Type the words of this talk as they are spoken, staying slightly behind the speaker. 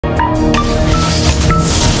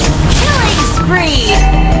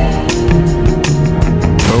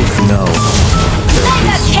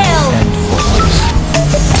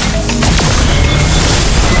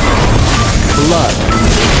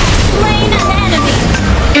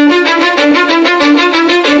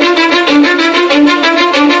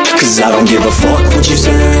give a fuck what you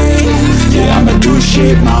say. Yeah, I'ma do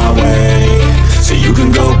shit my way. So you can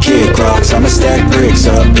go kick rocks, I'ma stack bricks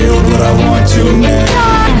up, build what I want to make.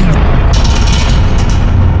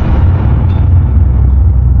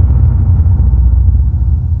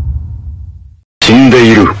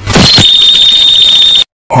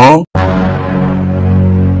 Huh?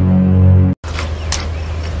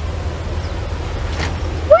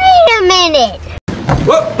 Wait a minute!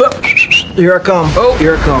 Whoa, whoa. Here I come. Oh,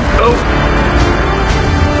 here I come. Oh.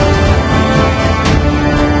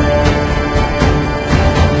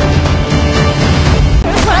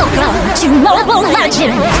 Welcome to Mobile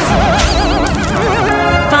Legends!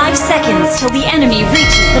 5 seconds till the enemy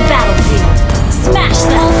reaches the battlefield. Smash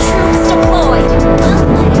them! All troops deployed!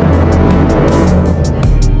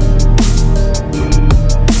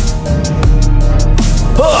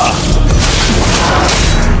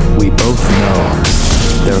 We both know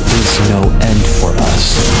there is no end for us.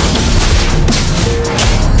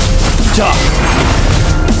 Ja!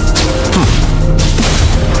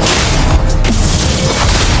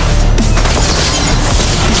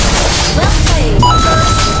 Well played!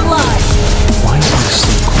 First blood! Why are you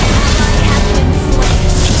so cold?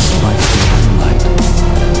 Just like the moonlight.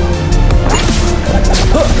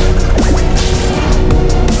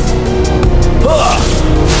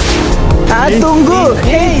 Tunggu!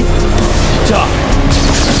 Hey! Ja!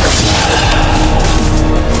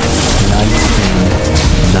 Night in,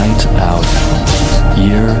 night out,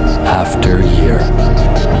 year after year.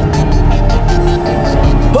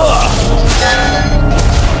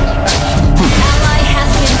 Ally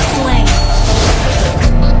has been slain.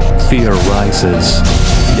 Fear rises,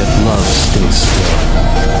 yet love stays still.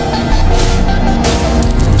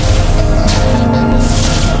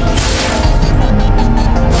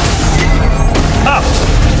 Up!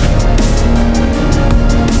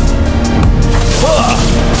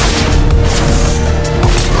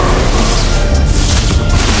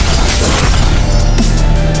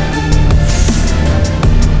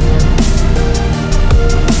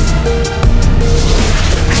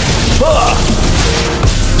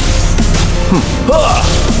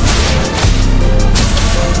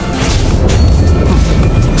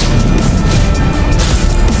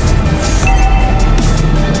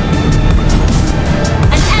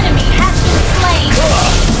 An enemy has been slain.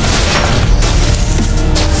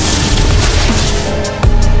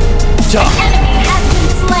 Ja! An enemy has been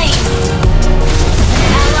slain.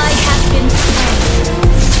 Ally has been slain.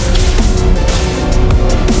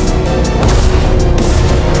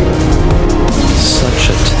 Such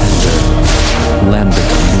a tender,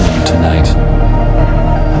 lambent moon tonight.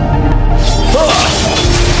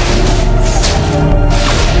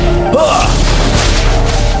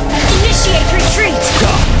 Initiate retreat.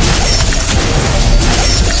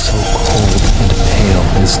 So cold and pale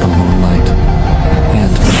is the moonlight,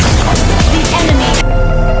 and The enemy.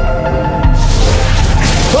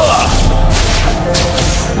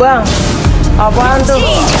 Bang, apaan tuh?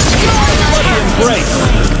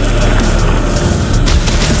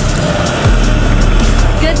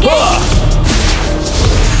 Good game.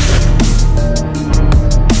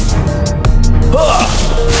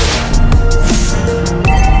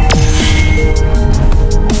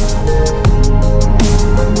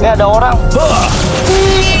 Ada orang. An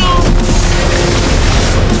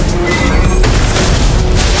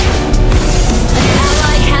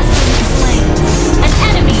ally has been slain. An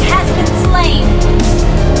enemy has been slain.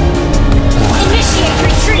 Initiate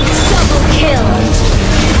retreat. Double kill.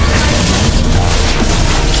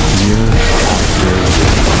 year after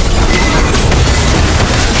year.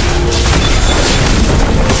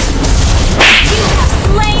 You have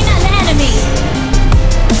slain an enemy.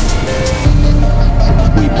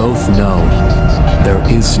 We both know there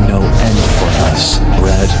is no end for us,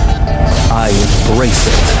 Red. I embrace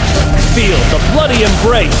it. Feel the bloody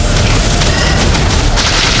embrace!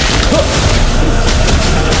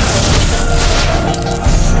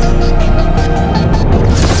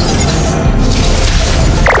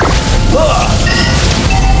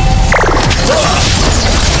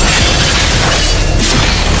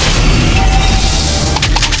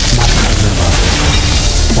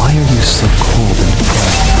 Why are you so cold and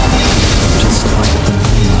pale, just like the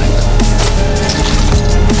moonlight?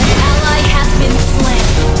 An ally has been slain.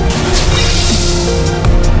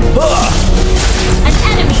 An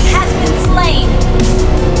enemy has been slain.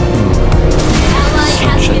 Ally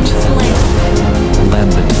has been slain.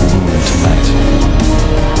 Lambent moon tonight.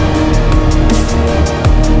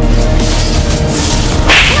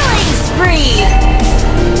 Killing spree.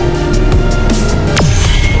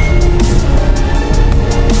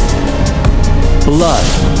 Blood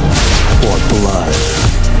for blood.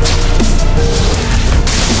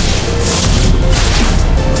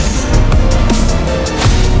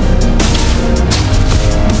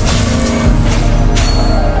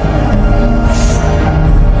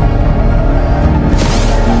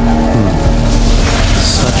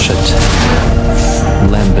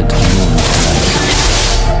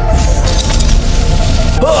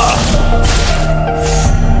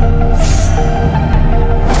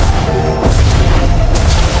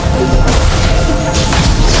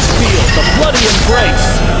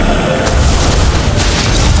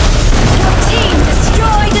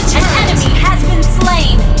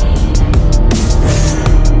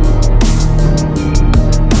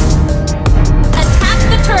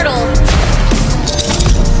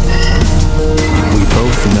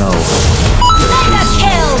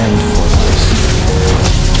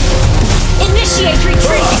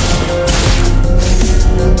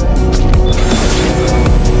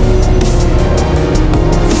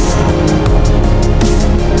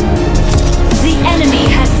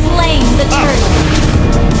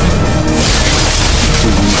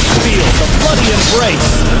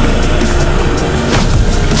 embrace.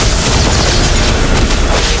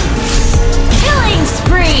 Killing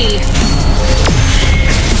spree.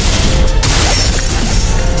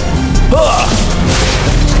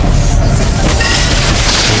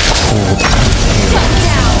 Shut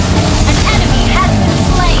down. An enemy has been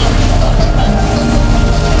slain.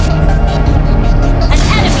 An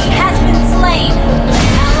enemy has been slain. An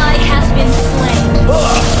ally has been slain.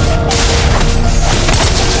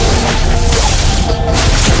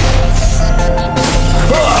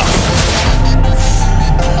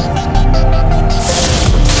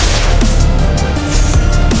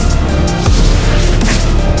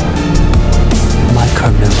 My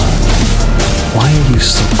Carmilla, why are you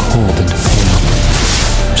so cold and pale,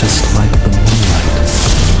 just like the moonlight?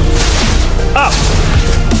 Up!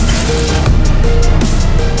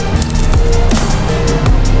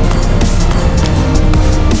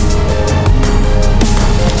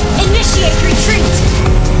 Initiate retreat.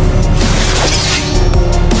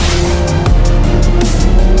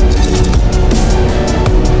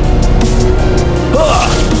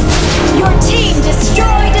 Your team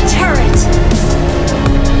destroyed a turret.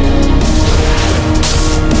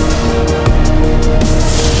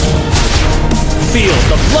 Feel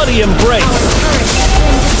the bloody embrace. Our turret has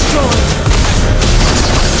been destroyed.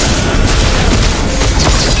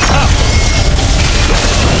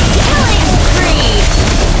 Killing spree.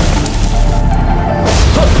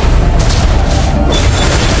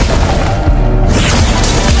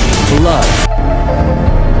 Blood.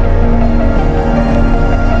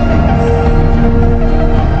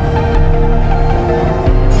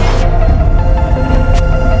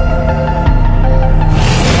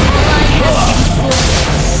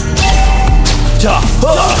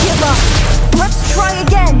 Don't give up. Let's try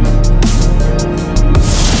again.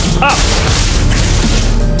 Up!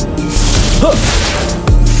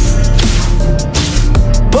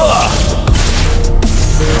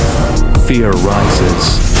 Fear rises,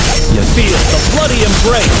 yet Feel the bloody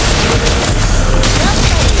embrace.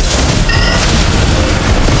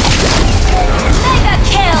 Mega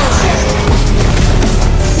kill.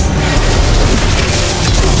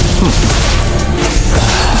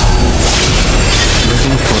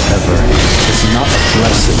 living forever is not a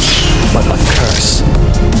blessing, but a curse.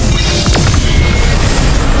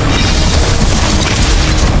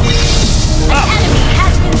 An enemy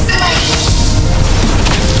has been slain.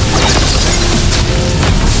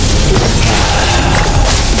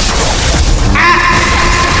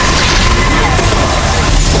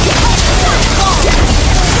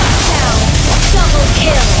 Double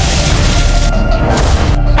kill.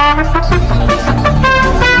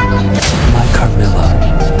 My Carmilla,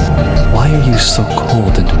 why are you so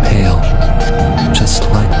cold and pale, just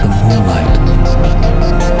like the moonlight?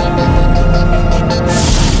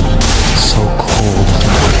 So cold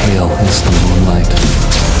and pale is the moonlight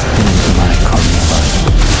in my Carmilla.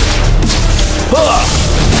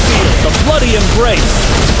 Feel the bloody embrace.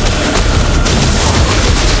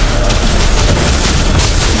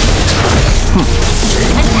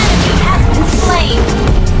 An enemy has been slain.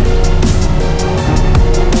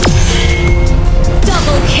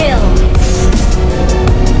 Double kill.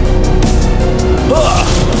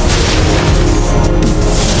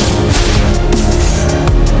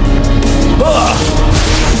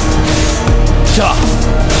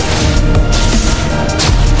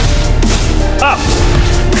 Up!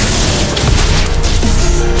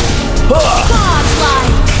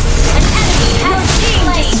 Godlike. An enemy has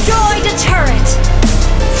destroyed a turret.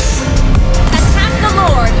 Attack the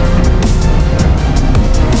Lord.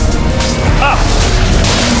 Up!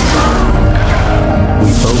 We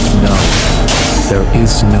both know there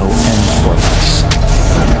is no end for us.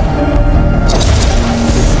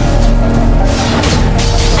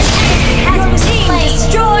 Your team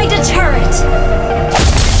destroyed a turret.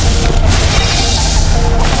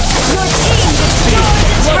 Your team destroyed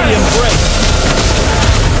a Bloody turret. embrace.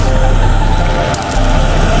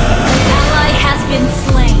 An ally has been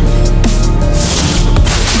slain.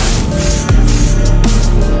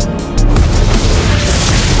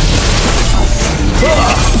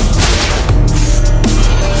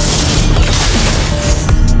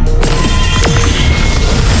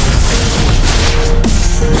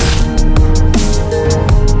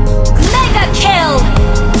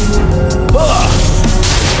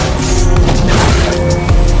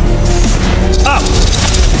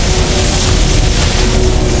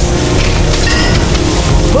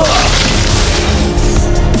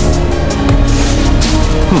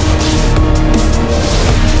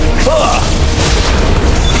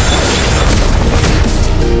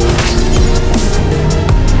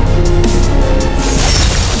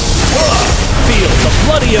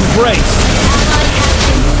 bloody embrace.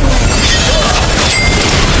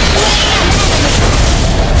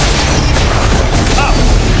 Up.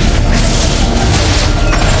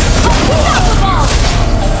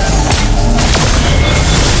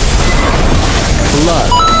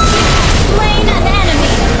 Blood